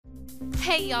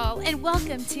Hey, y'all, and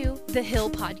welcome to The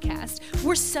Hill Podcast.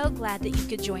 We're so glad that you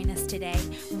could join us today.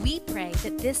 We pray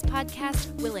that this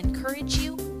podcast will encourage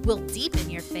you, will deepen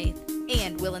your faith,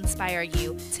 and will inspire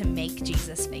you to make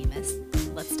Jesus famous.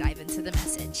 Let's dive into the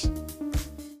message.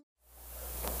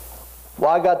 Well,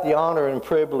 I got the honor and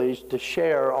privilege to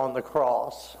share on the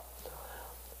cross.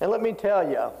 And let me tell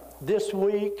you, this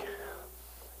week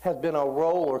has been a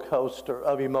roller coaster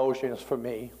of emotions for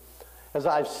me. As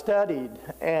I've studied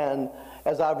and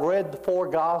as I've read the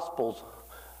four Gospels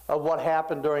of what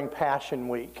happened during Passion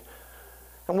Week.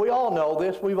 And we all know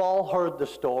this, we've all heard the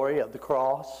story of the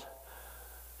cross.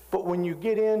 But when you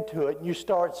get into it and you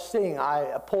start seeing,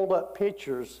 I pulled up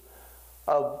pictures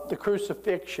of the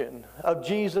crucifixion, of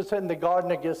Jesus in the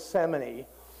Garden of Gethsemane,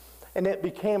 and it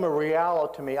became a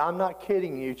reality to me. I'm not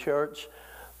kidding you, church.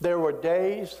 There were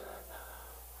days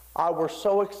I was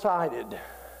so excited,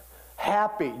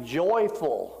 happy,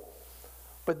 joyful.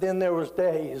 But then there was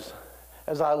days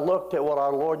as I looked at what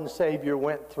our Lord and Savior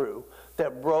went through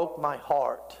that broke my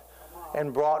heart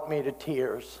and brought me to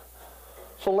tears.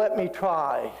 So let me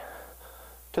try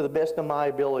to the best of my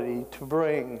ability to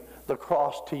bring the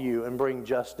cross to you and bring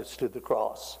justice to the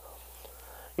cross.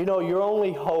 You know, your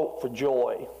only hope for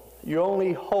joy, your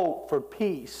only hope for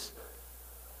peace,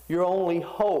 your only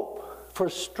hope for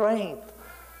strength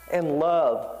and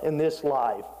love in this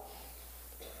life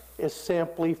is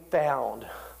simply found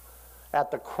at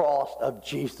the cross of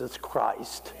Jesus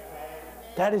Christ.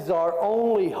 That is our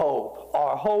only hope.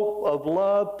 Our hope of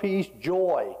love, peace,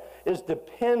 joy is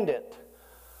dependent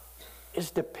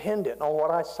on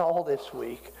what I saw this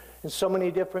week in so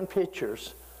many different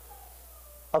pictures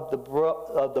of the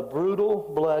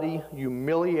brutal, bloody,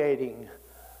 humiliating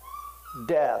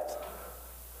death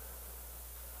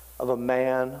of a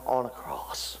man on a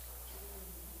cross.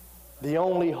 The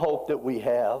only hope that we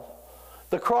have.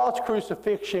 The cross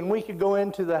crucifixion, we could go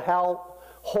into how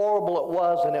horrible it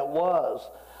was, and it was.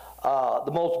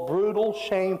 The most brutal,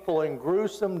 shameful, and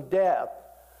gruesome death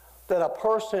that a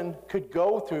person could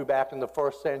go through back in the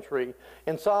first century.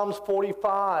 In Psalms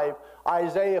 45,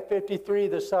 Isaiah 53,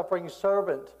 the suffering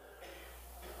servant,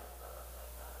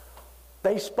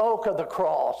 they spoke of the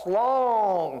cross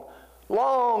long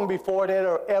before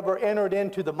it ever entered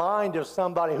into the mind of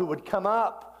somebody who would come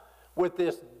up with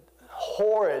this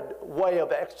horrid way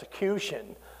of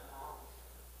execution.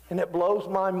 And it blows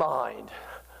my mind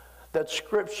that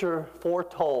Scripture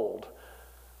foretold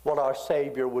what our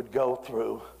Savior would go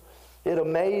through. It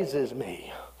amazes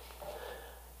me.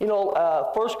 You know,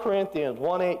 1 Corinthians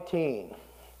 1:18,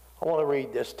 I want to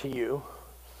read this to you.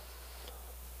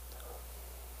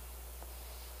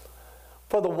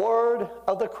 For the word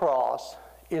of the cross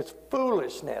is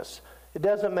foolishness. It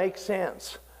doesn't make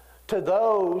sense to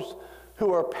those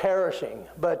who are perishing,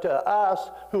 but to us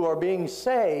who are being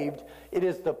saved, it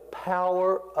is the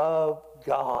power of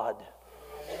God.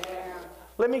 Amen.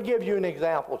 Let me give you an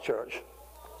example, church.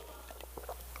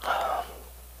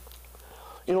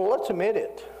 You know, let's admit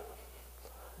it.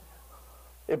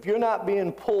 If you're not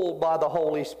being pulled by the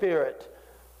Holy Spirit,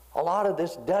 a lot of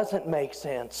this doesn't make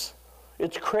sense.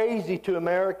 It's crazy to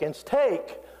Americans.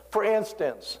 Take, for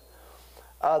instance,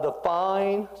 the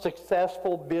fine,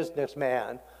 successful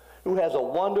businessman who has a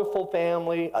wonderful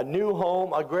family, a new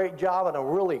home, a great job, and a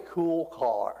really cool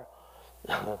car.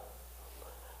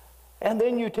 And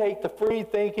then you take the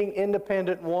free-thinking,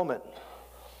 independent woman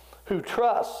who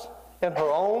trusts in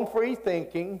her own free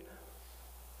thinking,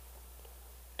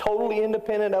 totally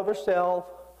independent of herself,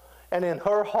 and in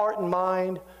her heart and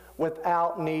mind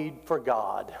without need for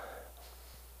God.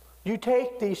 You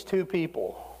take these two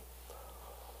people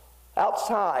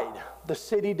outside the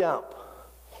city dump,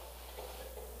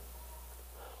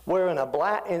 where in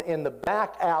the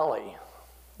back alley,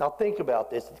 now think about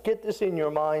this, get this in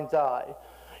your mind's eye.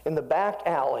 In the back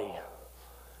alley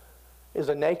is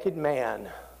a naked man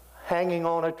hanging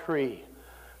on a tree,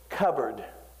 covered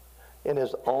in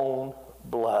his own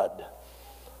blood.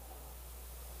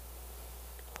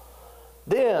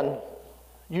 Then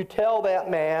you tell that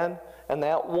man and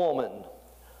that woman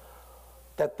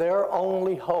that their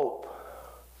only hope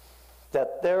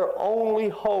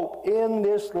in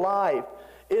this life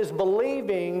is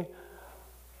believing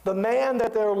the man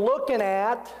that they're looking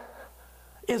at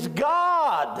is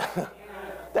God.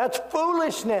 That's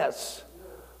foolishness.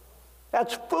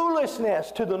 That's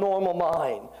foolishness to the normal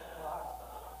mind.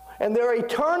 And their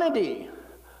eternity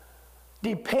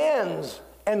depends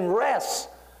and rests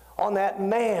on that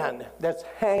man that's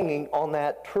hanging on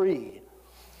that tree.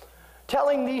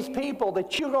 Telling these people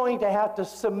that you're going to have to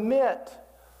submit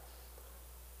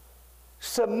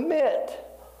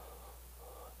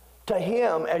to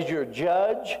him as your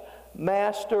judge,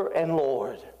 Master and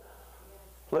Lord.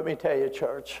 Let me tell you,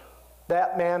 church,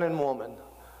 that man and woman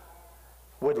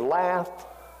would laugh,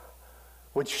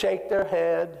 would shake their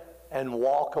head, and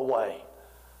walk away,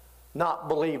 not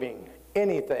believing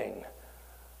anything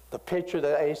the picture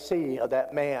that they see of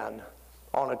that man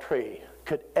on a tree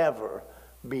could ever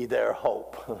be their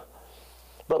hope.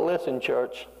 But listen,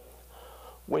 church,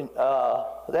 when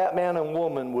that man and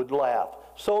woman would laugh,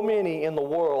 so many in the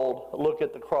world look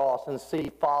at the cross and see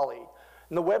folly.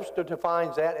 And the Webster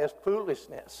defines that as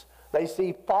foolishness. They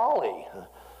see folly.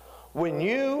 When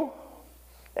you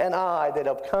and I that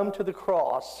have come to the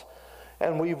cross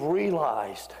and we've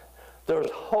realized there's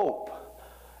hope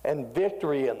and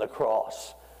victory in the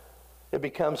cross, it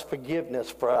becomes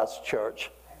forgiveness for us, church.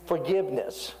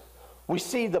 Forgiveness. We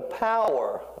see the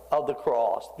power of the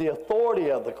cross, the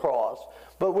authority of the cross,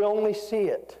 but we only see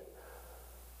it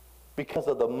because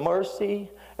of the mercy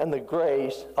and the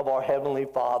grace of our Heavenly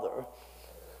Father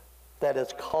that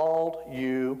has called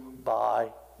you by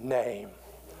name.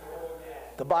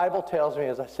 The Bible tells me,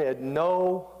 as I said,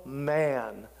 no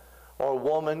man or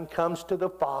woman comes to the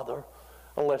Father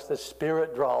unless the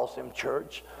Spirit draws him,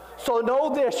 church. So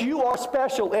know this, you are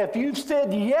special. If you've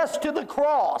said yes to the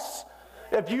cross,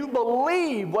 if you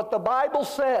believe what the Bible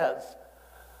says,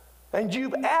 and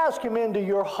you've asked him into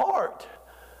your heart,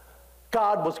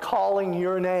 God was calling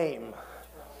your name.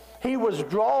 He was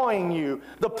drawing you.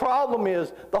 The problem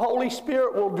is the Holy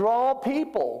Spirit will draw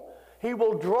people. He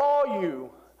will draw you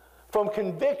from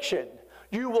conviction.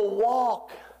 You will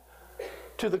walk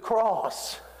to the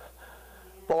cross.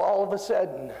 Well, all of a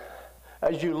sudden,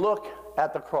 as you look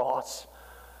at the cross,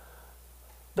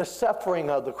 the suffering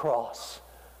of the cross,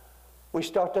 we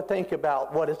start to think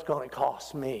about what it's going to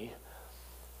cost me.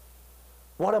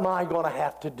 What am I going to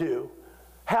have to do?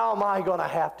 How am I going to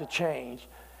have to change?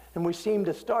 And we seem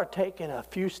to start taking a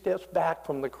few steps back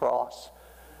from the cross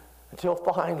until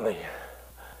finally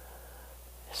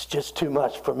it's just too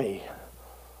much for me.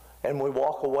 And we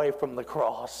walk away from the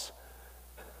cross.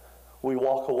 We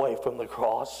walk away from the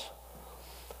cross.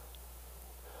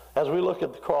 As we look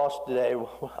at the cross today,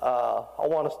 I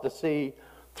want us to see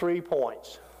 3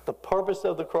 points. The purpose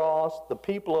of the cross, the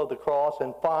people of the cross,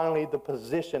 and finally the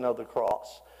position of the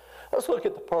cross. Let's look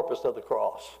at the purpose of the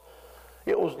cross.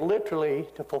 It was literally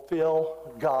to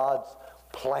fulfill God's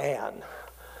plan.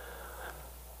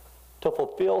 To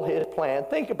fulfill his plan.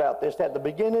 Think about this. At the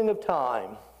beginning of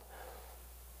time,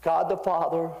 God the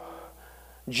Father,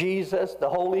 Jesus, the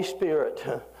Holy Spirit,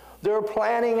 they're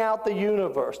planning out the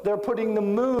universe. They're putting the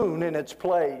moon in its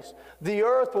place, the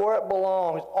earth where it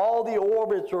belongs. All the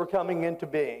orbits are coming into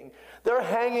being. They're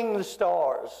hanging the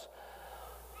stars.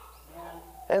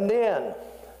 And then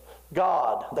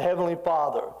God, the Heavenly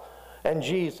Father, and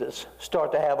Jesus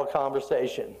start to have a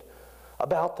conversation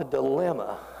about the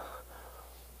dilemma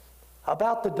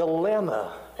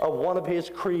of one of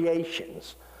his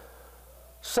creations.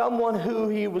 Someone who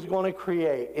he was going to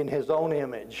create in his own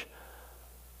image.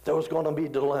 There was going to be a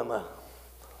dilemma.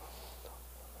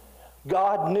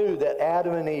 God knew that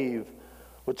Adam and Eve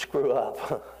would screw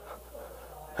up.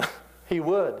 He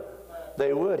would.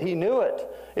 They would. He knew it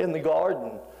in the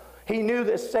garden. He knew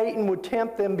that Satan would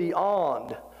tempt them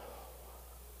beyond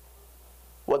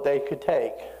what they could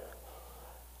take.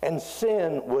 And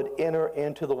sin would enter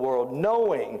into the world,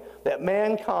 knowing that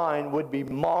mankind would be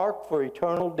marked for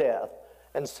eternal death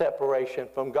and separation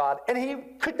from God. And he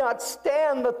could not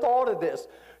stand the thought of this.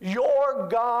 Your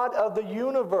God of the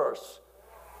universe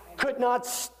could not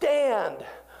stand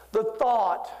the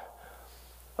thought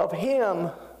of him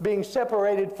being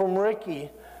separated from Ricky,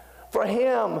 for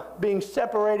him being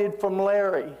separated from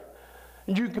Larry.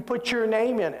 You could put your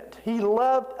name in it. He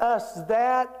loved us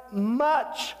that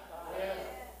much.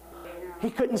 He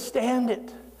couldn't stand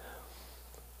it.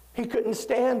 He couldn't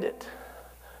stand it.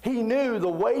 He knew the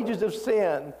wages of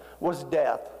sin was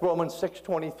death, Romans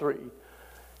 6:23.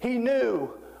 He knew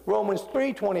Romans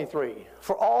 3:23,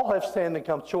 for all have sinned and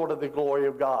come short of the glory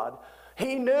of God.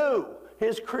 He knew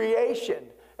his creation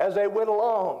as they went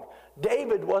along.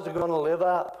 David wasn't going to live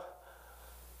up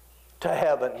to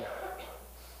heaven.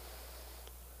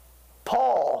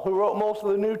 Paul, who wrote most of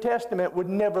the New Testament, would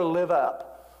never live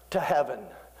up to heaven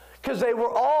because they were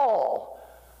all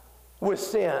with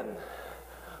sin.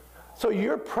 So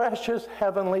your precious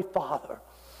Heavenly Father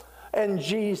and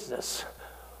Jesus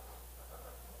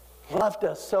loved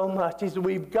us so much. He said,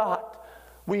 we've got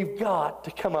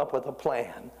to come up with a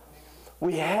plan.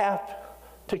 We have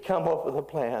to come up with a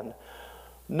plan.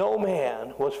 No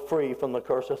man was free from the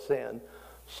curse of sin.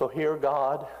 So here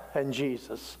God and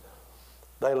Jesus,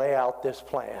 they lay out this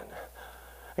plan.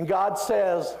 And God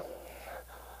says,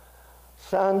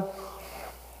 son,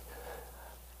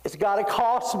 It's got to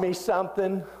cost me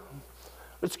something.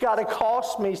 It's got to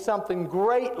cost me something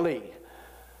greatly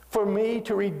for me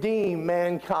to redeem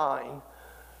mankind,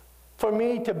 for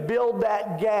me to build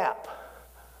that gap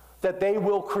that they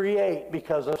will create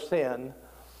because of sin.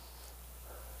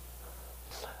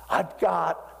 I've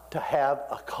got to have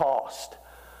a cost.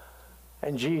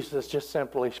 And Jesus just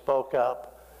simply spoke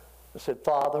up and said,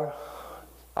 Father,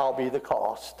 I'll be the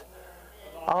cost.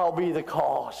 I'll be the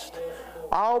cost.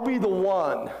 I'll be the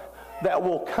one that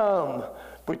will come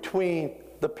between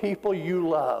the people you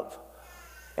love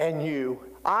and you.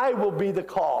 I will be the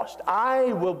cost.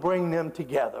 I will bring them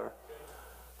together.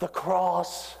 The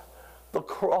cross, the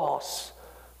cross,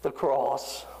 the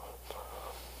cross.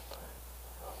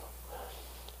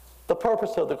 The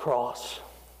purpose of the cross,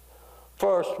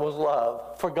 first, was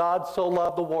love. For God so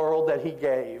loved the world that he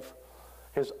gave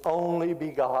his only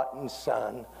begotten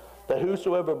Son, that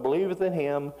whosoever believeth in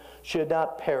him should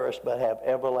not perish but have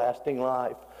everlasting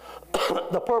life.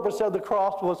 The purpose of the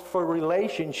cross was for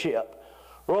relationship.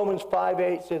 Romans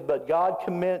 5:8 says, but God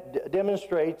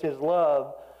demonstrates his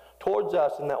love towards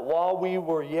us, in that while we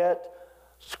were yet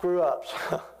screw-ups,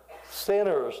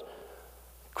 sinners,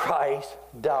 Christ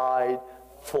died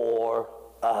for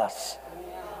us.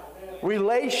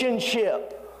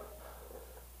 Relationship.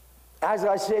 As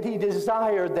I said, he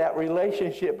desired that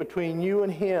relationship between you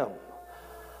and him.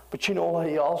 But you know what?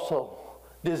 He also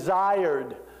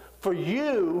desired for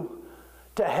you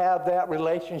to have that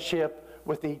relationship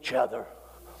with each other.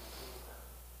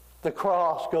 The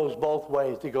cross goes both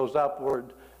ways. It goes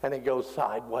upward and it goes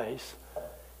sideways.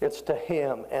 It's to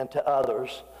him and to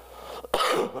others.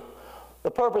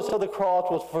 The purpose of the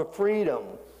cross was for freedom.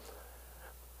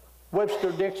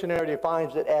 Webster Dictionary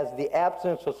defines it as the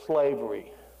absence of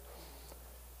slavery.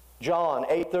 John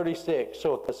 8:36,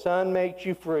 so if the Son makes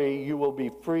you free, you will be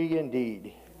free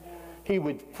indeed. He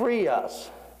would free us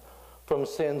from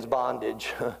sin's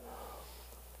bondage.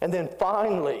 And then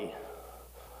finally,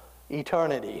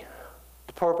 eternity,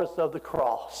 the purpose of the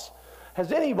cross.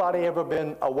 Has anybody ever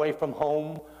been away from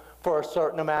home for a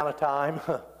certain amount of time?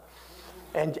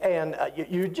 And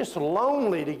you're just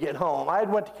lonely to get home. I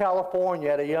had went to California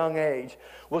at a young age,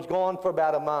 was gone for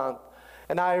about a month.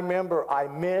 And I remember I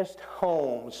missed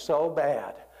home so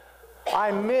bad.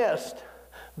 I missed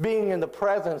being in the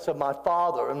presence of my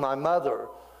father and my mother,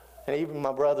 and even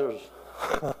my brothers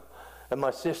and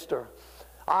my sister.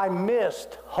 I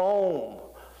missed home.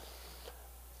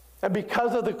 And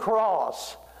because of the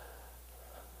cross,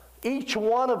 each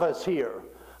one of us here,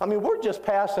 I mean, we're just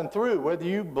passing through, whether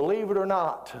you believe it or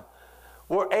not.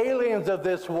 We're aliens of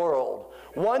this world.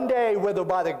 One day, whether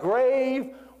by the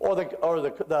grave or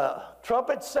the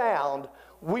trumpet sound,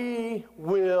 we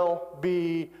will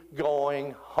be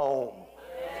going home.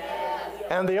 Yes.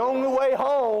 And the only way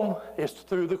home is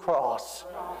through the cross.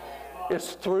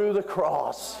 It's through the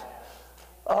cross.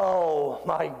 Oh,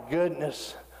 my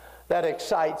goodness. That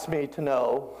excites me to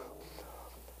know.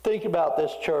 Think about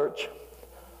this, church.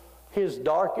 His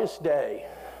darkest day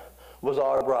was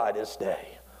our brightest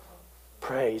day.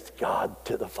 Praise God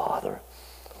to the Father.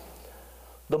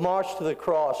 The march to the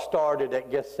cross started at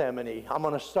Gethsemane. I'm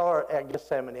going to start at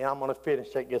Gethsemane. I'm going to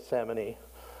finish at Gethsemane.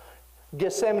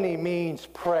 Gethsemane means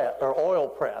press, or oil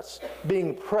press,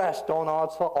 being pressed on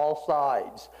all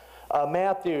sides.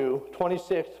 Matthew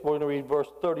 26, we're going to read verse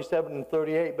 37 and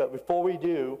 38. But before we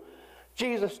do,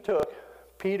 Jesus took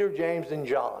Peter, James, and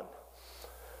John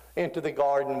into the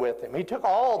garden with him. He took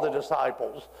all the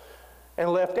disciples and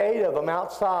left 8 of them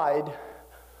outside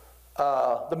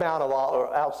the Mount of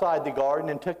Olives, outside the garden,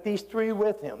 and took these 3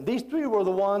 with him. These 3 were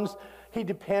the ones he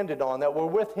depended on, that were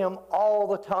with him all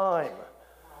the time.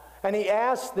 And he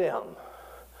asked them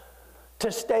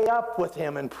to stay up with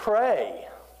him and pray.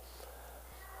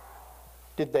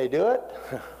 Did they do it?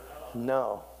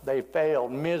 No, they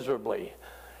failed miserably.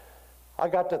 I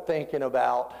got to thinking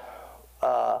about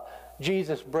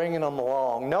Jesus bringing them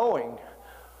along, knowing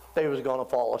they was going to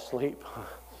fall asleep.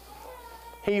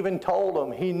 He even told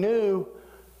them he knew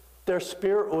their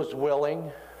spirit was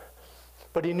willing,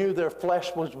 but he knew their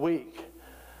flesh was weak.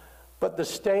 But the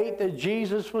state that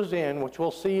Jesus was in, which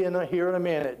we'll see here in a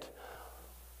minute,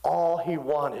 all he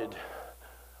wanted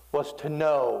was to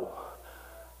know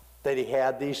that he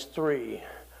had these 3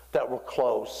 that were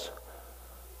close.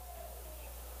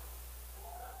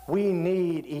 We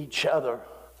need each other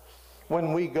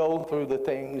when we go through the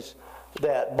things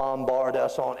that bombard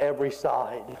us on every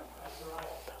side.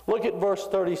 Look at verse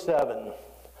 37.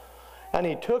 And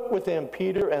he took with him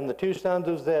Peter and the 2 sons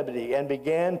of Zebedee, and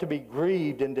began to be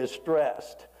grieved and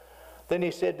distressed. Then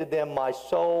he said to them, my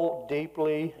soul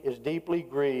is deeply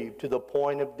grieved to the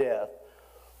point of death.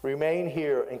 Remain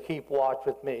here and keep watch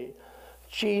with me.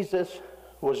 Jesus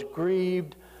was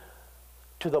grieved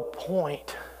to the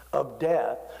point of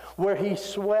death, where he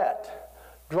sweat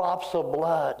drops of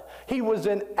blood. He was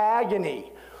in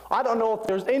agony. I don't know if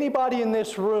there's anybody in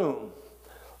this room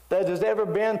that has ever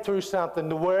been through something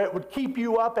to where it would keep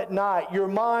you up at night. Your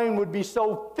mind would be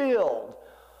so filled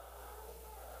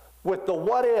with the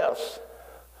what ifs,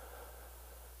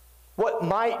 what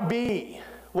might be,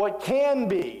 what can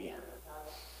be,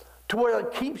 to where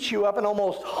it keeps you up and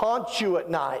almost haunts you at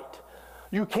night.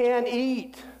 You can't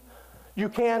eat. You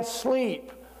can't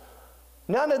sleep.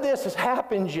 None of this has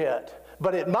happened yet,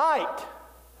 but it might.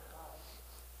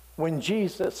 When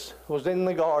Jesus was in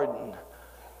the garden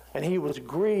and he was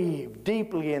grieved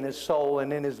deeply in his soul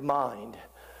and in his mind,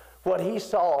 what he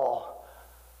saw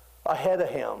ahead of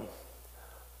him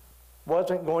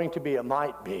wasn't going to be a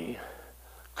might be,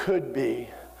 could be,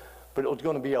 but it was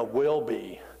going to be a will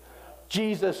be.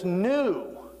 Jesus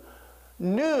knew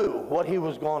what he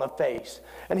was going to face,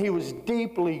 and he was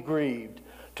deeply grieved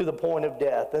to the point of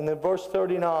death. And then verse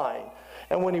 39,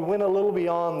 and when he went a little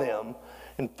beyond them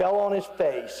and fell on his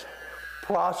face,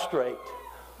 prostrate.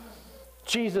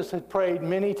 Jesus had prayed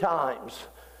many times.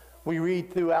 We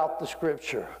read throughout the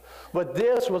scripture. But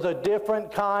this was a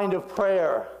different kind of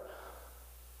prayer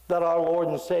that our Lord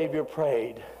and Savior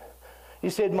prayed. He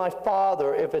said, "My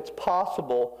Father, if it's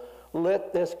possible,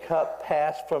 let this cup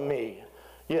pass from me.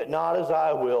 Yet not as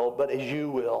I will, but as you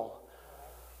will."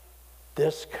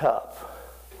 This cup,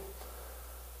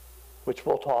 which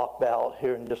we'll talk about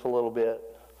here in just a little bit.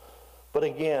 But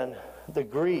again, the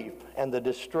grief and the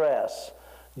distress.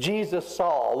 Jesus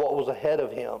saw what was ahead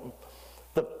of him.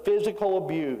 The physical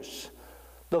abuse,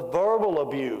 the verbal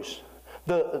abuse,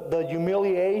 the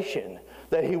humiliation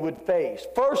that he would face.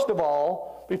 First of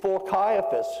all, before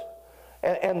Caiaphas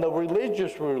and the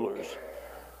religious rulers.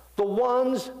 The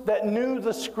ones that knew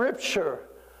the scripture,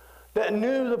 that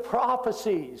knew the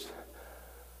prophecies.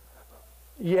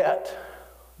 Yet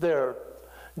their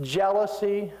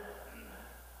jealousy,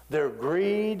 their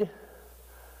greed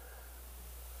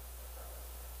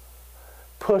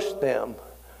pushed them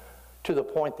to the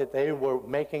point that they were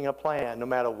making a plan, no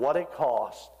matter what it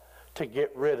cost, to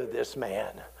get rid of this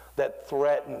man that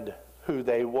threatened who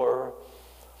they were.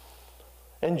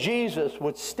 And Jesus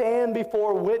would stand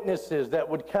before witnesses that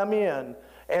would come in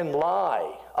and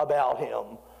lie about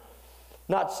him,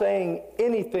 not saying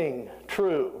anything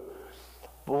true.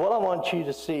 But what I want you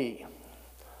to see,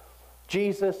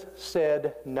 Jesus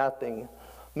said nothing.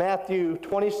 Matthew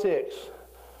 26,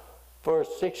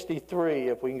 verse 63,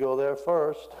 if we can go there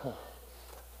first.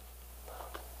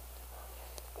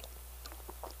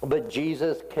 But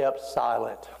Jesus kept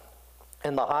silent.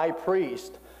 And the high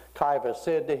priest, Caiaphas,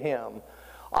 said to him,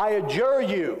 "I adjure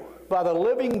you by the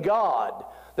living God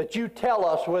that you tell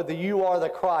us whether you are the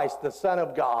Christ, the Son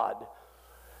of God."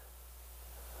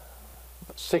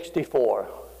 64.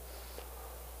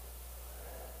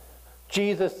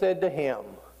 Jesus said to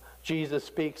him, Jesus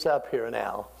speaks up here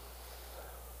now,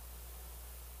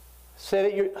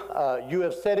 "You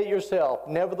have said it yourself.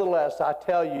 Nevertheless, I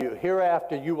tell you,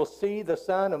 hereafter you will see the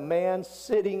Son of Man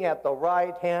sitting at the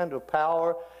right hand of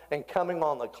power and coming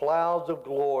on the clouds of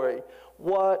glory."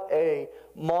 What a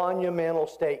monumental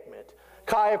statement.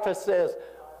 Caiaphas says,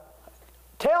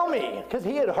 "Tell me," because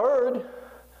he had heard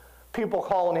people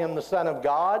calling him the Son of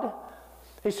God.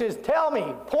 He says, "Tell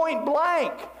me, point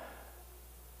blank,"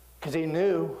 because he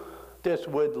knew this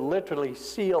would literally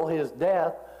seal his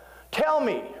death. "Tell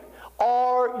me,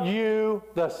 are you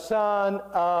the Son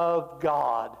of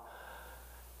God?"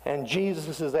 And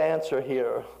Jesus' answer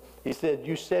here, he said,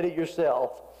 "You said it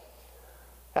yourself."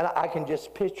 And I can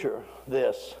just picture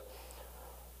this.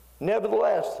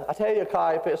 "Nevertheless, I tell you,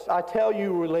 Caiaphas, I tell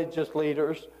you, religious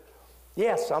leaders,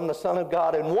 yes, I'm the Son of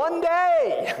God. And one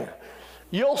day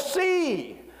you'll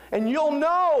see and you'll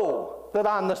know that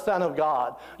I'm the Son of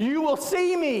God. You will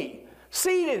see me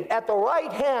seated at the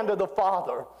right hand of the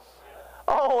Father."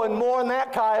 Oh, and more than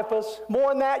that, Caiaphas, more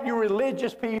than that, you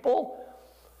religious people,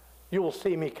 you will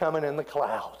see me coming in the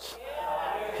clouds.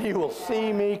 You will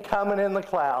see me coming in the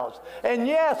clouds. And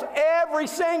yes, every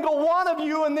single one of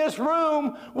you in this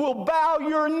room will bow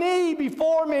your knee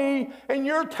before me, and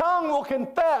your tongue will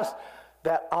confess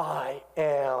that I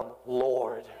am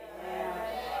Lord.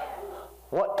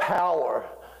 What power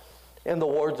in the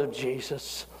words of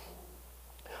Jesus.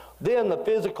 Then the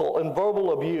physical and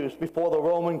verbal abuse before the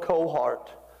Roman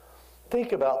cohort.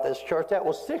 Think about this, church. That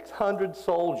was 600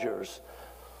 soldiers.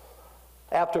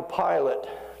 After Pilate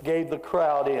gave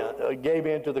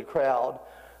in to the crowd,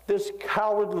 this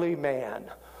cowardly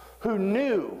man who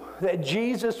knew that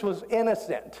Jesus was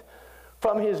innocent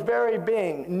from his very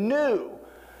being, knew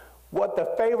what the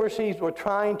Pharisees were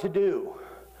trying to do.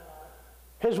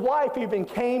 His wife even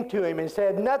came to him and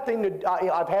said,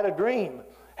 I've had a dream.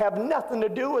 Have nothing to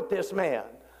do with this man.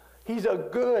 He's a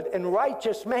good and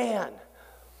righteous man.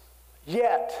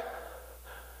 Yet,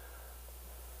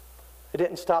 it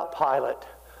didn't stop Pilate.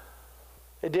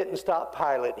 It didn't stop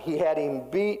Pilate. He had him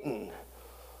beaten.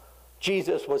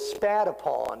 Jesus was spat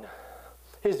upon,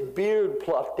 his beard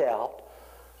plucked out,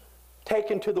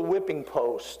 taken to the whipping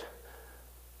post,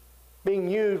 being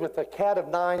used with a cat of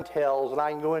nine tails, and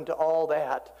I can go into all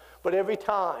that. But every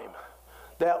time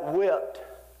that whip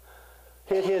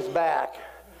hit his back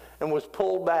and was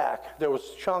pulled back, there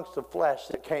was chunks of flesh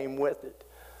that came with it.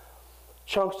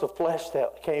 Chunks of flesh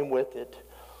that came with it.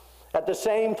 At the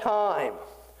same time,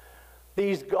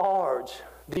 these guards,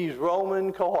 these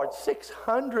Roman guards,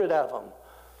 600 of them,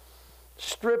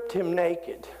 stripped him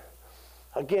naked.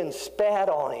 Again, spat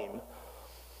on him.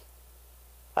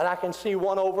 And I can see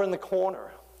one over in the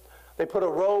corner. They put a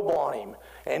robe on him,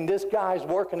 and this guy's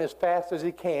working as fast as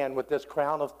he can with this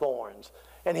crown of thorns.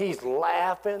 And he's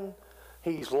laughing.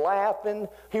 He's laughing.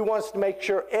 He wants to make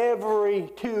sure every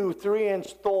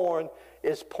 2-3-inch thorn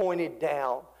is pointed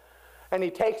down. And he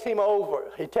takes him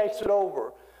over. He takes it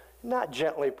over. Not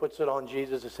gently puts it on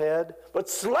Jesus' head, but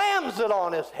slams it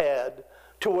on his head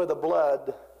to where the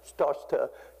blood starts to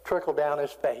trickle down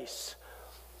his face.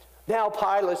 Now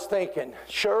Pilate's thinking,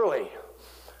 surely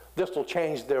this will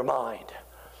change their mind.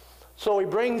 So he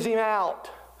brings him out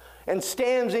and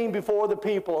stands him before the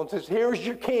people and says, here's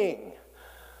your king.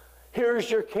 Here's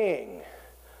your king.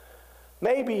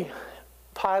 Maybe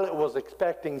Pilate was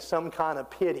expecting some kind of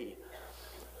pity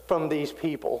from these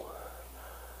people.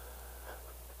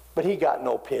 But he got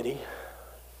no pity.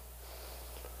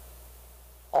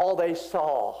 All they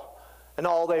saw and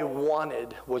all they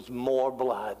wanted was more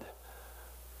blood.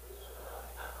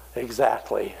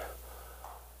 Exactly.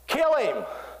 Kill him.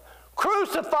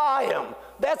 Crucify him.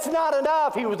 That's not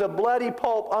enough. He was a bloody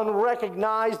pulp,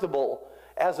 unrecognizable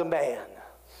as a man.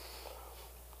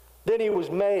 Then he was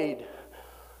made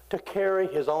to carry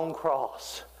his own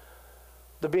cross,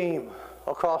 the beam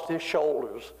across his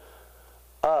shoulders,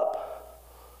 up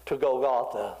to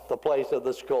Golgotha, the place of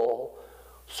the skull.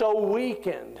 So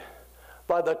weakened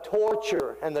by the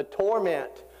torture and the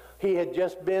torment he had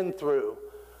just been through,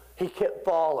 he kept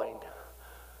falling.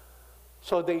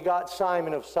 So they got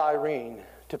Simon of Cyrene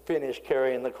to finish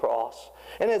carrying the cross.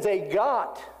 And as they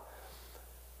got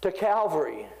to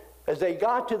Calvary, as they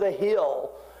got to the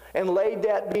hill and laid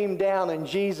that beam down and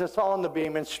Jesus on the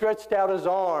beam and stretched out his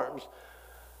arms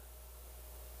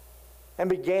and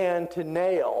began to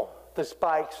nail the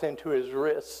spikes into his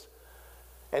wrists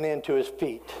and into his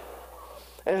feet.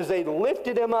 And as they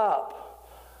lifted him up,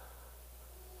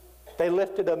 they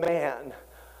lifted a man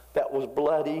that was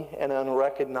bloody and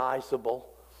unrecognizable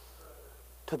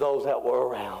to those that were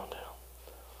around.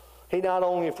 He not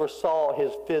only foresaw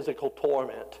his physical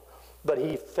torment, but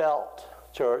he felt,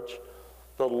 church,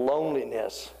 the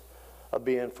loneliness of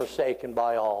being forsaken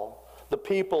by all, the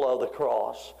people of the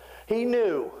cross. He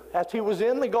knew, as he was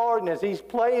in the garden, as he's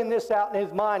playing this out in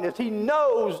his mind, as he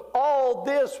knows all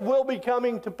this will be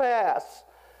coming to pass,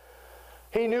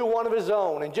 he knew one of his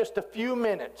own, in just a few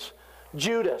minutes,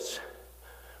 Judas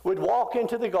would walk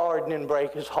into the garden and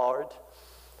break his heart.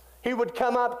 He would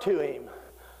come up to him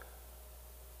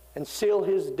and seal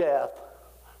his death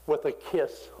with a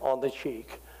kiss on the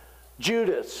cheek.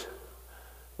 Judas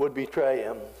would betray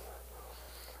him.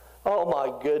 Oh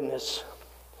my goodness.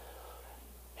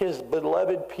 His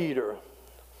beloved Peter,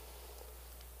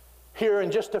 here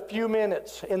in just a few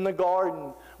minutes in the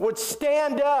garden, would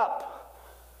stand up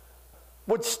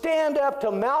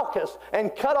to Malchus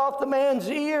and cut off the man's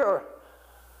ear,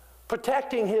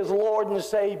 protecting his Lord and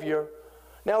Savior.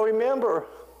 Now remember,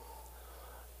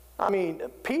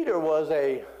 Peter was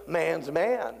a man's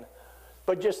man,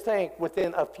 but just think,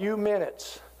 within a few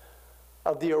minutes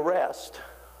of the arrest,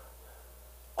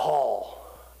 all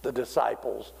the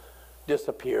disciples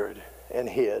disappeared and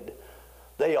hid.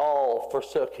 They all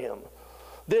forsook him.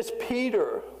 This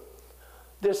Peter,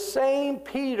 this same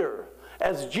Peter,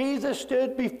 as Jesus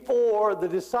stood before the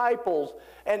disciples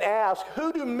and asked,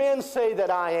 "Who do men say that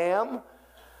I am?"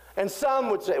 And some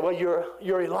would say, "Well,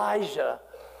 you're Elijah.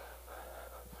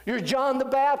 You're John the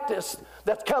Baptist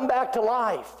that's come back to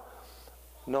life."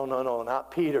 No,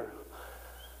 not Peter.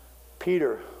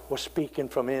 Peter was speaking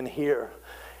from in here.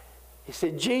 He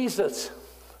said, "Jesus,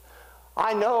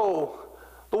 I know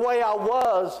the way I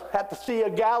was at the Sea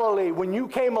of Galilee when you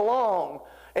came along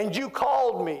and you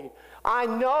called me. I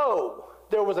know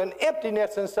there was an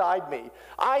emptiness inside me.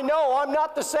 I know I'm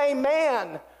not the same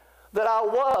man that I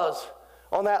was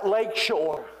on that lake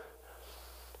shore.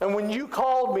 And when you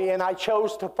called me and I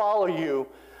chose to follow you,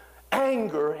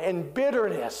 anger and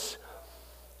bitterness,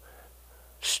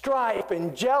 strife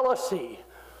and jealousy,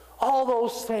 all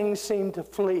those things seem to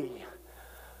flee.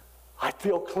 I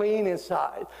feel clean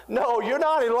inside. No, you're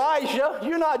not Elijah.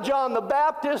 You're not John the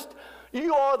Baptist.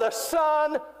 You are the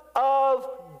Son of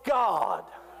God.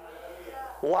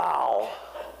 Wow.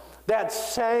 That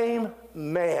same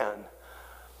man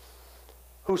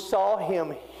who saw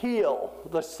him heal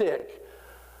the sick,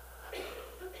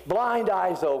 blind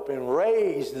eyes open,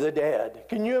 raise the dead.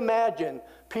 Can you imagine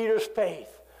Peter's faith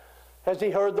as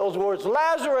he heard those words,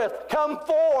 Lazarus, come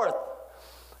forth?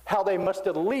 How they must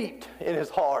have leaped in his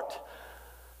heart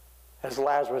as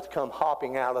Lazarus come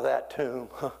hopping out of that tomb.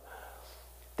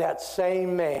 That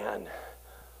same man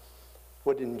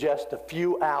would in just a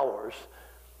few hours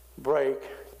break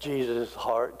Jesus'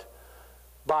 heart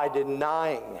by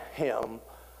denying him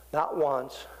not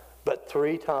once but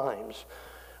 3 times.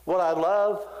 What I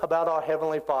love about our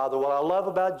Heavenly Father, what I love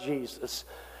about Jesus,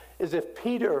 is if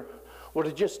Peter would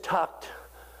have just tucked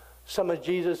some of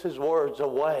Jesus' words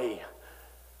away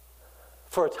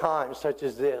for a time such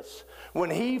as this. When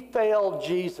he failed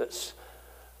Jesus,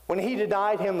 when he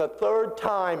denied him the 3rd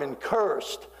time and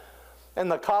cursed,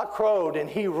 and the cock crowed and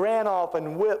he ran off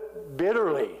and wept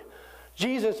bitterly,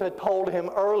 Jesus had told him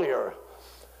earlier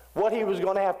what he was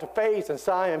going to have to face, and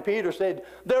Simon Peter said,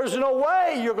 there's no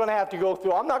way you're going to have to go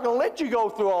through. I'm not going to let you go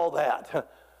through all that.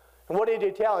 And what did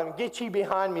he tell him? Get ye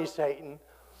behind me, Satan.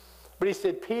 But he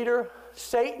said, Peter,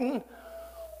 Satan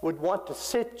would want to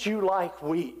sift you like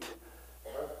wheat.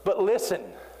 But listen,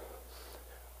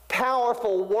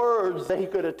 powerful words that he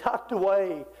could have tucked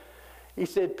away. He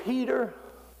said, Peter,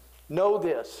 know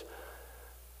this.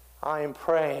 I am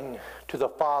praying to the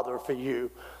Father for you,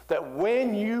 that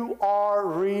when you are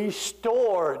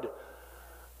restored,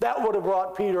 that would have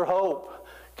brought Peter hope.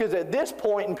 Because at this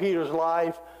point in Peter's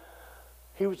life,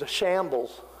 he was a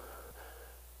shambles.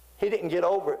 He didn't get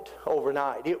over it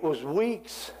overnight. It was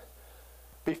weeks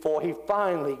before he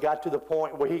finally got to the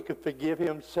point where he could forgive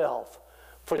himself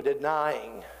for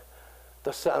denying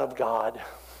the Son of God.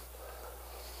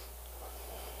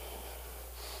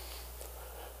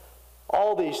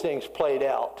 All these things played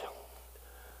out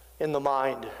in the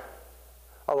mind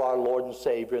of our Lord and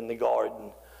Savior in the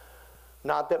garden.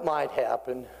 Not that might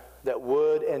happen, that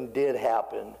would and did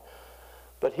happen.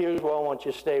 But here's where I want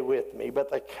you to stay with me.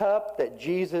 But the cup that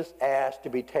Jesus asked to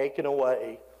be taken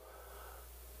away,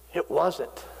 it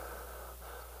wasn't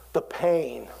the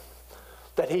pain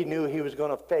that he knew he was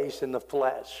going to face in the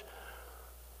flesh.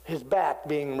 His back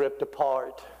being ripped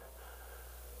apart,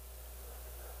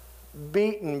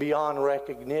 beaten beyond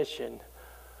recognition.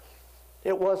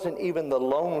 It wasn't even the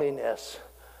loneliness,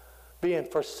 being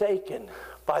forsaken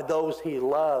by those he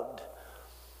loved,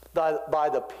 by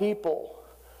the people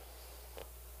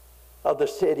of the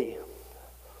city.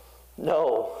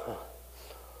 No,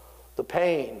 the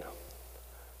pain,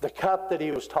 the cup that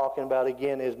he was talking about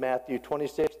again is Matthew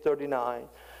 26:39.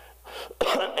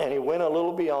 And he went a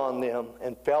little beyond them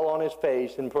and fell on his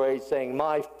face and prayed, saying,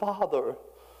 my Father,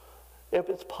 if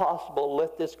it's possible,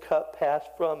 let this cup pass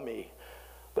from me,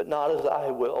 but not as I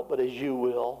will, but as you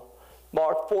will.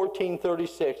 Mark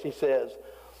 14:36, he says,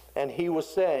 and he was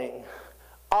saying,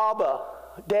 Abba,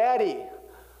 Daddy,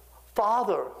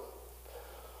 Father,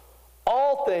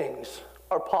 all things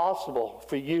are possible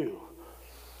for you.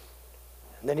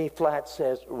 And then he flat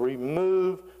says,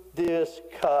 remove this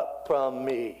cup from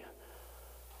me.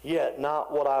 Yet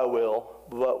not what I will,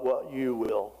 but what you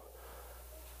will.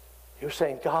 He was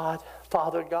saying, God,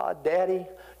 Father God, Daddy,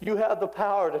 you have the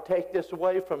power to take this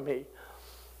away from me.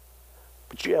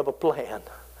 But you have a plan.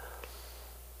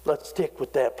 Let's stick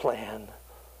with that plan.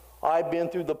 I've been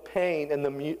through the pain and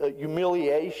the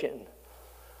humiliation.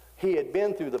 He had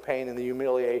been through the pain and the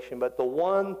humiliation, but the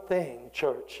one thing,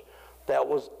 church, that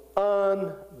was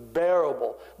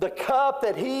unbearable, the cup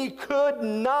that he could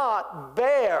not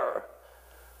bear,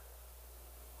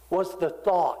 was the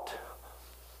thought,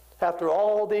 after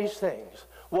all these things,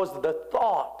 was the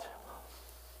thought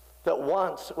that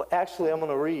once, actually I'm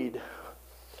going to read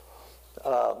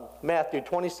Matthew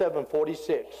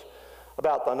 27:46.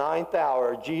 About the 9th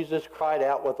hour, Jesus cried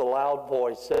out with a loud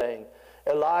voice, saying,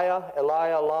 Eli,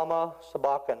 Eli, lama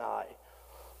sabachthani.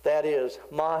 That is,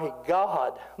 my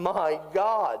God,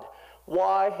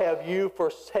 why have you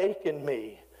forsaken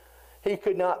me? He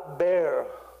could not bear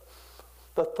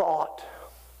the thought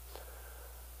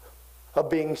of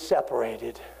being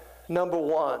separated. Number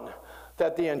one,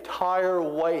 that the entire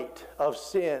weight of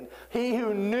sin, he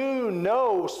who knew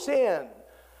no sin,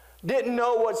 didn't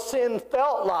know what sin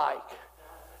felt like.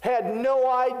 had no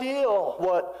idea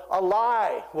what a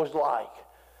lie was like,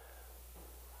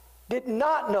 did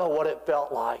not know what it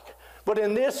felt like. But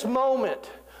in this moment,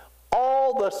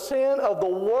 all the sin of the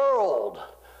world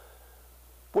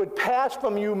would pass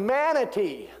from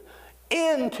humanity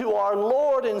into our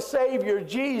Lord and Savior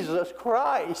Jesus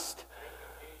Christ.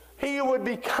 He would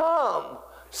become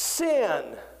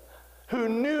sin who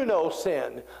knew no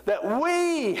sin, that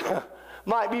we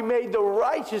might be made the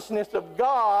righteousness of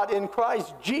God in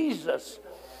Christ Jesus.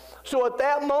 So at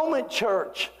that moment,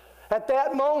 church, at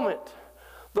that moment,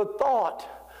 the thought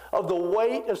of the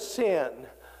weight of sin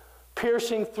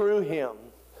piercing through him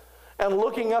and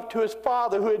looking up to his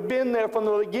Father, who had been there from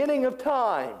the beginning of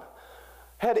time,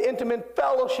 had intimate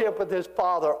fellowship with his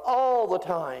Father all the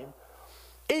time.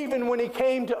 Even when he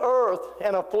came to earth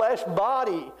in a flesh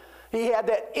body, he had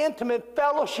that intimate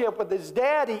fellowship with his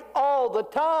daddy all the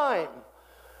time.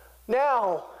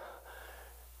 Now,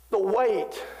 the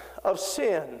weight of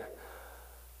sin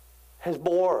has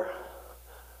bore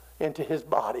into his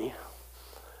body.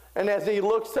 And as he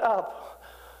looks up,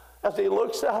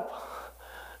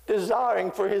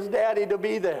 desiring for his daddy to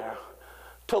be there,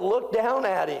 to look down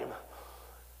at him,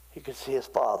 he could see his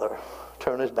Father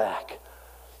turn his back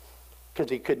because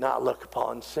he could not look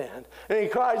upon sin. And he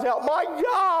cries out, "My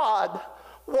God,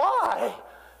 why?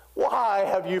 Why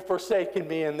have you forsaken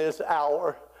me in this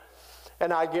hour?"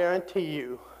 And I guarantee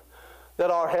you that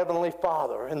our Heavenly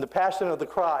Father, in the Passion of the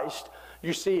Christ,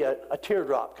 you see a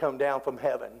teardrop come down from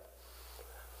heaven.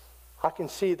 I can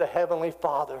see the Heavenly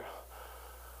Father,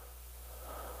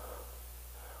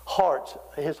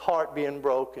 his heart being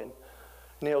broken.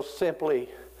 And he'll simply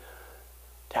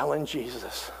telling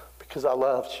Jesus, because I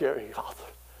love Sherry, Father,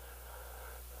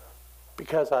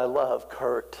 because I love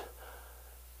Kurt,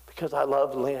 because I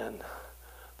love Lynn,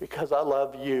 because I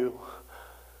love you.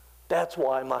 That's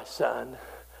why, my son.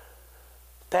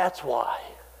 That's why.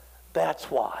 That's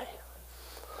why.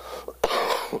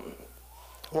 I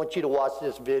want you to watch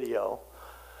this video.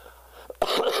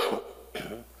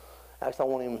 Actually, I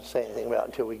won't even say anything about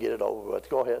it until we get it over with.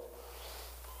 Go ahead.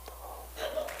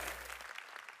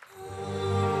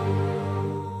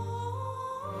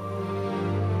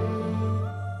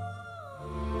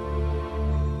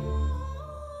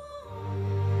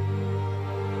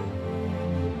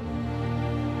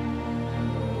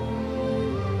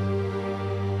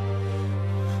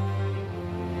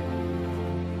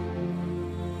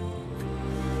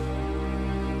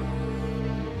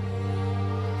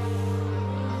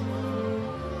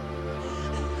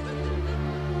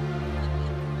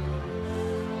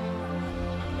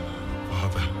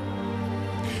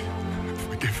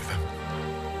 Forgive them,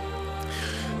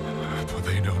 for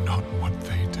they know not what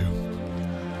they do.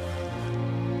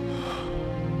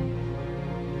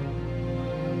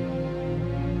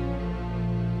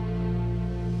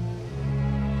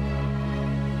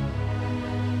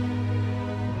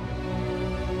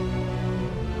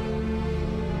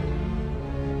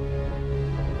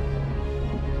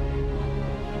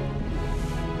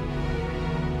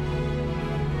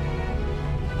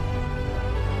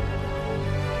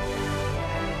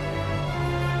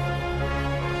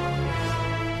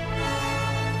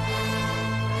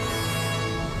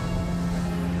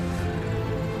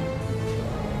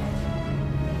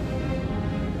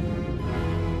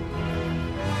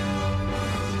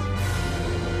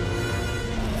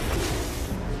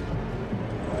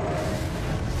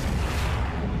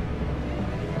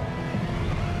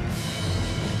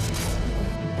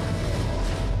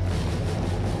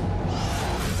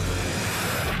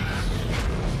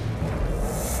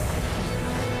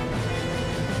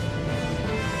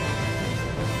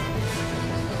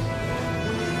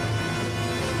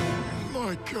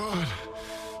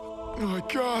 My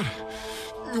God,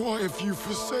 why have you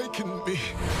forsaken me?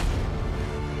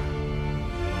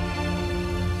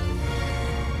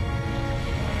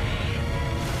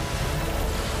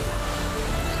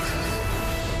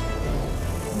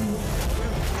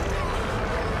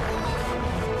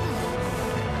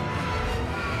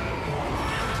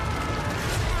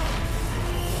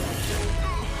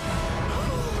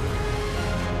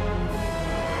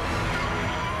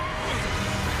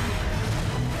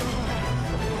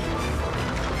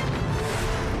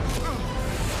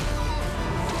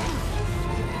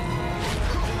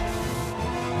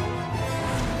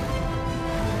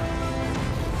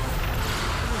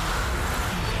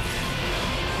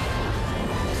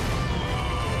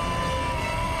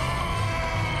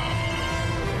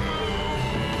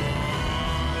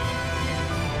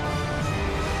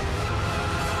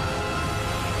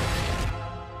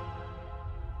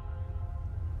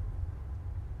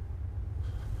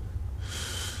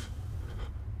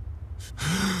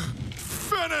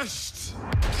 finished.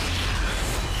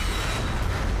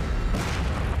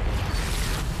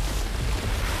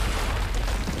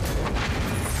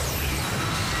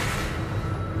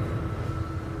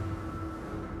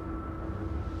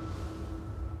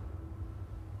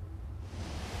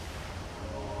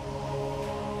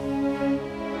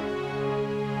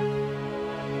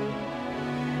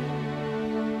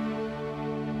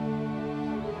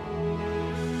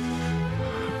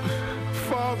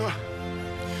 Father,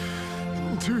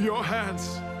 into your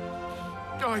hands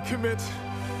I commit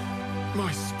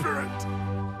my spirit.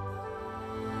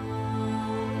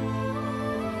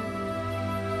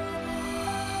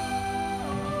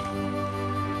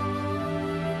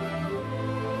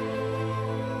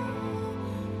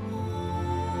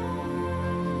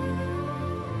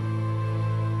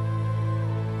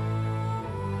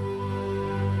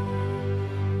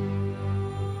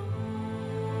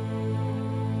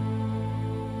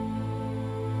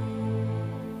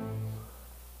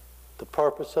 The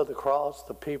purpose of the cross,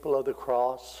 the people of the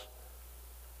cross,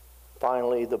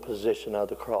 finally the position of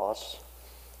the cross,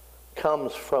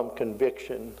 comes from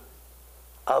conviction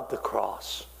of the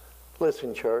cross.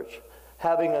 Listen, church,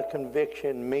 having a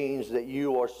conviction means that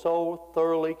you are so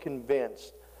thoroughly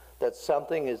convinced that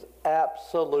something is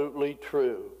absolutely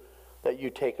true that you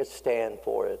take a stand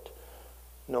for it,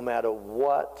 no matter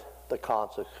what the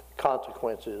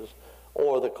consequences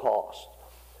or the cost.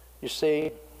 You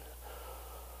see,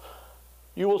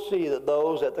 you will see that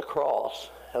those at the cross,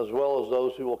 as well as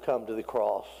those who will come to the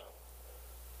cross,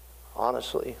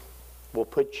 honestly, will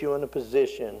put you in a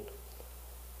position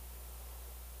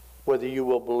whether you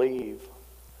will believe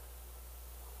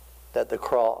that the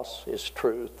cross is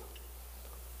truth.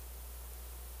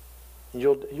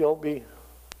 You'll be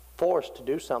forced to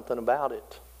do something about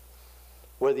it.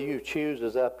 Whether you choose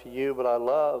is up to you, but I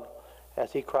love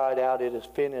as he cried out, "It is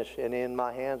finished, and in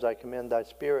my hands I commend thy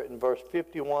spirit." In verse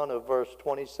 51 of verse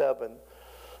 27,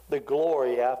 the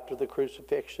glory after the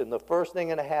crucifixion. The first thing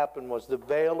that happened was the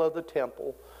veil of the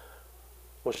temple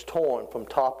was torn from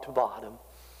top to bottom,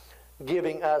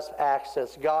 giving us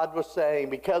access. God was saying,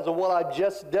 because of what I've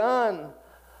just done,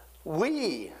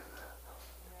 we,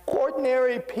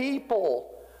 ordinary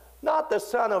people, not the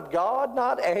Son of God,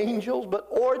 not angels, but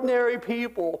ordinary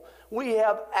people, we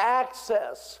have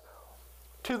access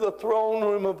to the throne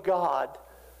room of God.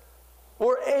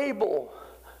 We're able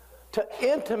to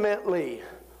intimately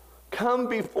come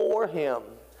before Him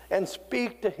and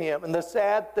speak to Him. And the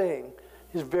sad thing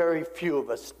is very few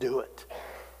of us do it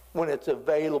when it's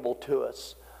available to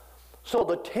us. So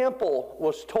the temple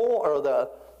was torn, or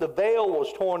the veil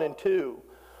was torn in two.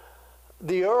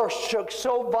 The earth shook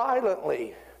so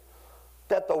violently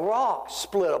that the rocks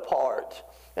split apart.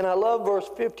 And I love verse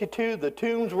 52, the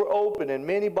tombs were open and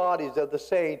many bodies of the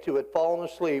saints who had fallen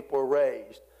asleep were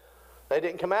raised. They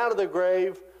didn't come out of the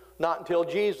grave, not until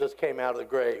Jesus came out of the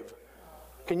grave.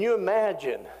 Can you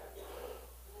imagine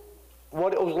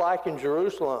what it was like in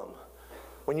Jerusalem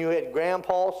when you had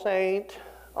Grandpa Saint,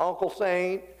 Uncle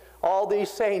Saint, all these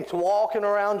saints walking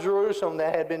around Jerusalem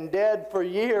that had been dead for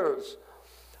years?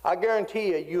 I guarantee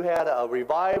you, you had a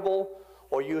revival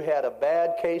or you had a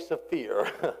bad case of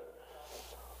fear.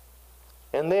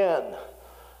 And then,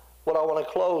 what I want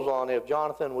to close on, if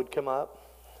Jonathan would come up,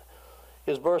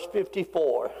 is verse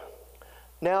 54.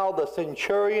 Now the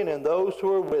centurion and those who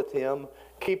were with him,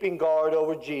 keeping guard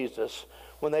over Jesus,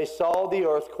 when they saw the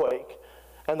earthquake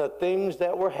and the things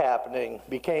that were happening,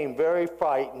 became very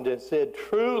frightened and said,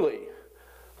 "Truly,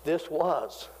 this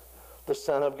was the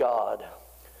Son of God."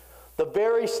 The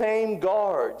very same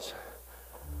guards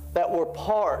that were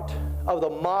part of the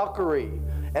mockery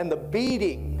and the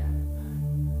beating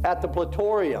at the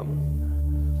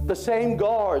Praetorium, the same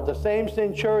guard, the same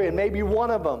centurion, maybe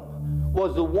one of them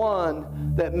was the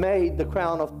one that made the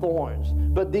crown of thorns.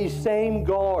 But these same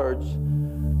guards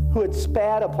who had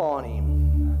spat upon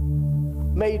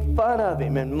him, made fun of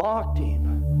him and mocked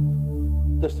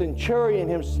him, the centurion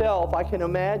himself, I can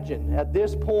imagine at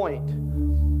this point,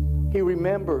 he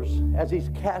remembers as he's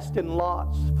casting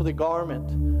lots for the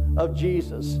garment of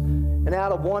Jesus. And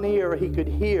out of one ear he could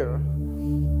hear,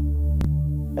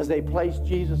 as they placed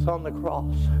Jesus on the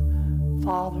cross,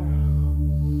 "Father,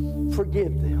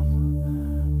 forgive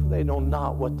them, for they know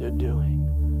not what they're doing."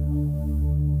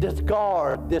 This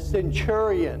guard, this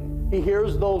centurion, he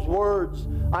hears those words.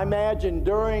 I imagine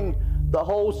during the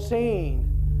whole scene,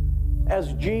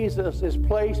 as Jesus is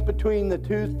placed between the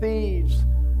two thieves,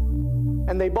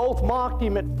 and they both mocked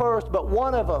him at first, but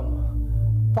one of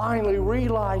them finally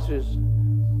realizes,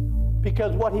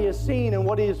 because what he has seen and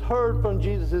what he has heard from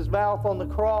Jesus' mouth on the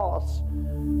cross,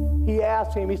 he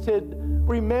asked him, he said,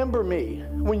 "Remember me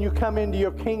when you come into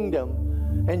your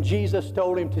kingdom." And Jesus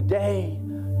told him, today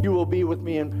you will be with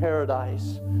me in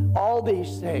paradise. All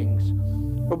these things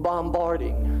were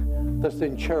bombarding the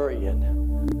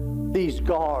centurion, these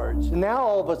guards. And now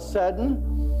all of a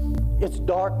sudden, it's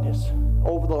darkness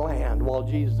over the land while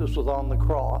Jesus was on the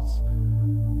cross.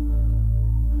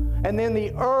 And then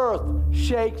the earth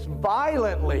shakes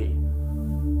violently.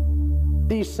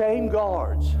 These same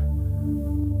guards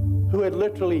who had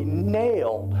literally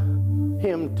nailed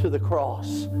him to the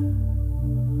cross.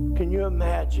 Can you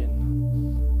imagine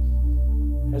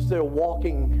as they're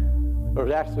walking,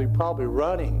 or actually probably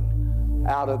running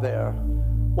out of there,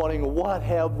 wondering, what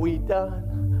have we done?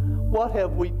 What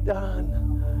have we done?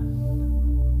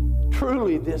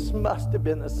 Truly, this must have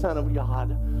been the Son of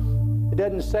God. It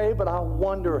doesn't say, but I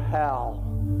wonder how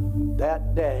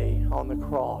that day on the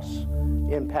cross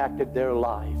impacted their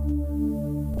life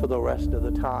for the rest of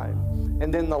the time.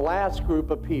 And then the last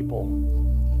group of people,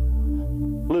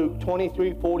 Luke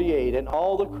 23:48, and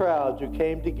all the crowds who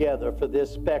came together for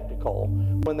this spectacle,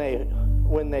 when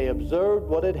they observed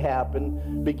what had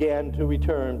happened, began to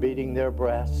return, beating their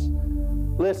breasts.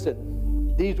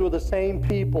 Listen, these were the same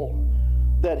people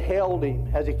that held him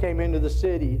as he came into the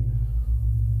city,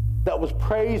 that was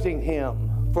praising him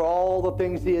for all the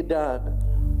things he had done.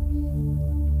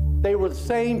 They were the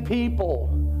same people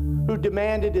who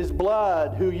demanded his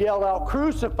blood, who yelled out,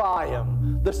 "Crucify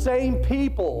him." The same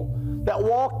people that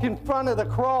walked in front of the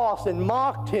cross and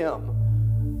mocked him.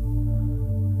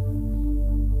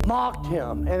 Mocked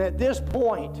him. And at this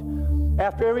point,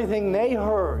 after everything they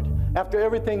heard, after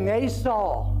everything they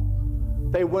saw,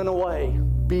 they went away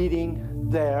beating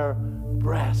their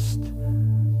breast.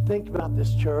 Think about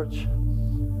this, church.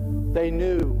 They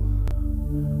knew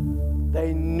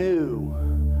they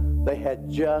had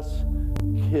just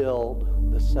killed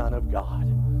the Son of God.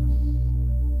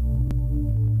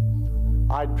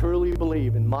 I truly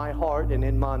believe in my heart and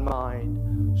in my mind,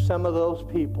 some of those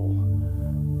people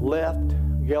left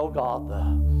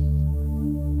Golgotha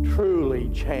truly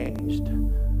changed,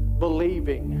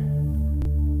 believing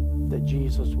that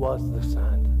Jesus was the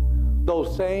Son.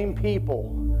 Those same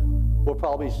people were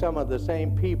probably some of the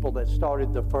same people that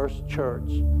started the first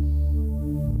church.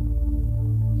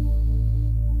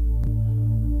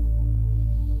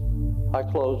 I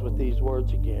close with these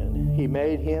words again. He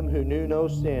made him who knew no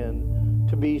sin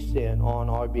to be sin on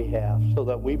our behalf, so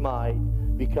that we might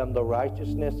become the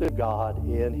righteousness of God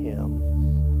in him.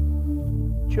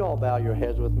 Would you all bow your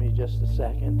heads with me just a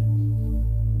second?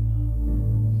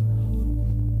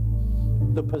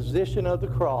 The position of the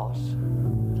cross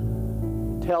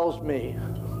tells me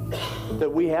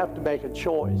that we have to make a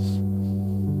choice.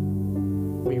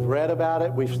 We've read about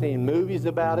it, we've seen movies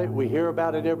about it, we hear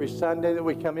about it every Sunday that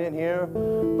we come in here,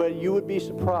 but you would be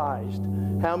surprised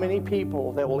how many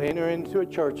people that will enter into a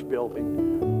church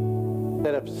building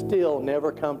that have still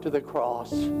never come to the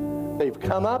cross. They've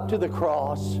come up to the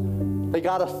cross, they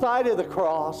got a sight of the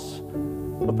cross,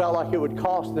 but felt like it would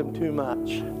cost them too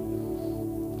much.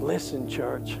 Listen,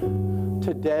 church,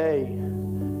 today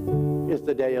is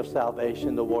the day of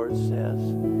salvation, the Word says.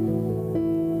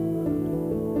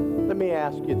 Let me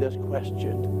ask you this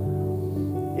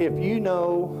question. If you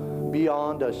know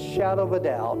beyond a shadow of a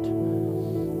doubt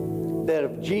that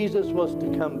if Jesus was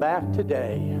to come back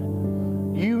today,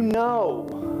 you know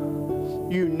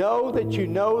you've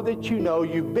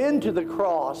been to the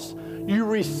cross, you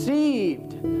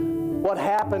received what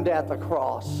happened at the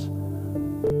cross.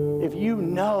 If you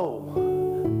know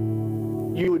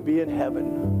you would be in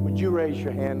heaven, would you raise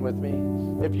your hand with me?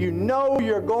 If you know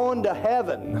you're going to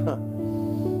heaven,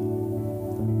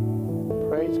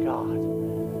 praise God.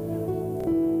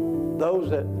 Those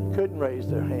that couldn't raise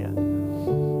their hand.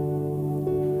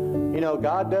 You know,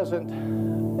 God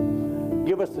doesn't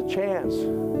give us the chance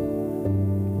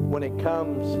when it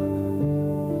comes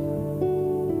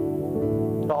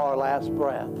to our last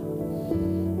breath.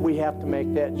 We have to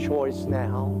make that choice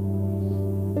now.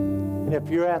 And if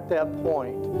you're at that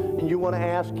point and you want to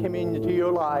ask him into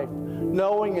your life,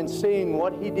 knowing and seeing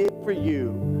what he did for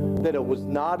you, that it was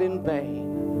not in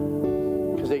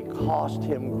vain, because it cost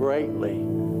him greatly.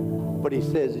 But he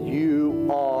says, you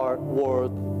are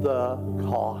worth the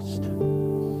cost.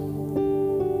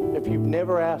 If you've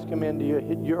never asked him into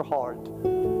your heart,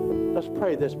 let's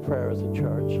pray this prayer as a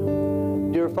church.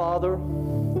 Dear Father,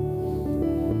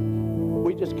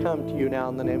 we just come to you now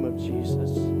in the name of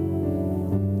Jesus.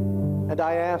 And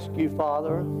I ask you,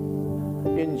 Father,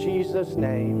 in Jesus'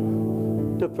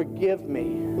 name, to forgive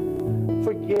me.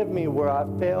 Forgive me where I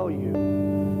fail you.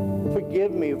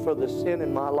 Forgive me for the sin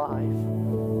in my life.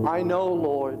 I know,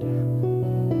 Lord,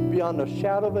 beyond a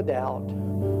shadow of a doubt,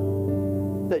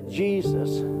 that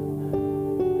Jesus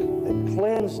that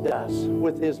cleansed us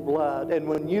with his blood. And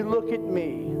when you look at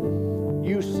me,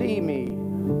 you see me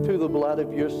through the blood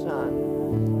of your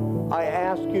Son. I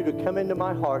ask you to come into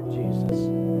my heart, Jesus,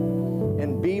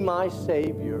 and be my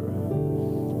Savior.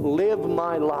 Live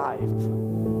my life.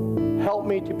 Help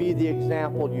me to be the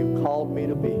example you've called me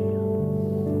to be.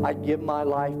 I give my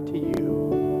life to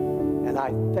you, and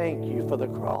I thank you for the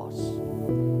cross.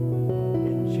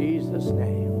 In Jesus'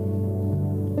 name,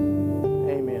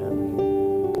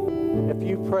 amen. If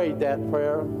you prayed that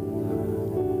prayer,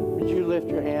 would you lift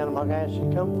your hand? I'm not going to ask you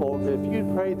to come forward, but if you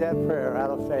prayed that prayer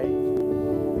out of faith,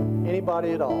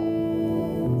 anybody at all?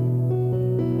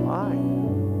 All right.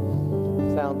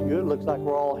 Sounds good. Looks like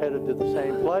we're all headed to the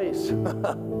same place.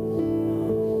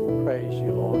 Praise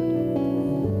you, Lord.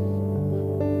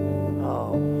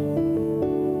 Oh.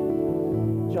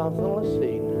 Jonathan, let's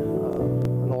see.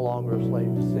 No longer a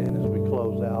slave to sin as we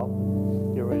close out.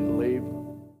 You ready to leave?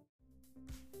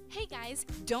 Hey guys,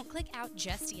 don't click out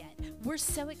just yet. We're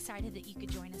so excited that you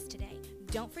could join us today.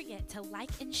 Don't forget to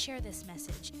like and share this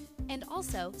message, and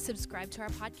also subscribe to our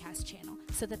podcast channel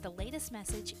so that the latest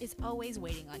message is always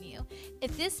waiting on you.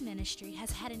 If this ministry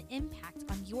has had an impact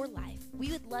on your life,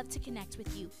 we would love to connect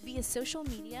with you via social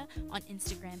media on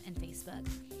Instagram and Facebook.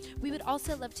 We would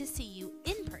also love to see you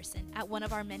in person at one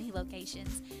of our many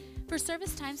locations. For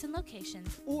service times and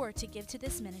locations, or to give to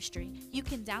this ministry, you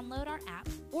can download our app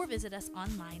or visit us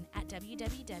online at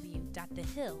www.thehill.us.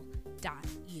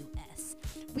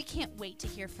 We can't wait to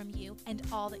hear from you and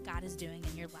all that God is doing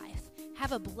in your life.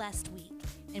 Have a blessed week,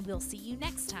 and we'll see you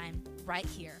next time right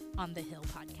here on The Hill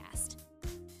Podcast.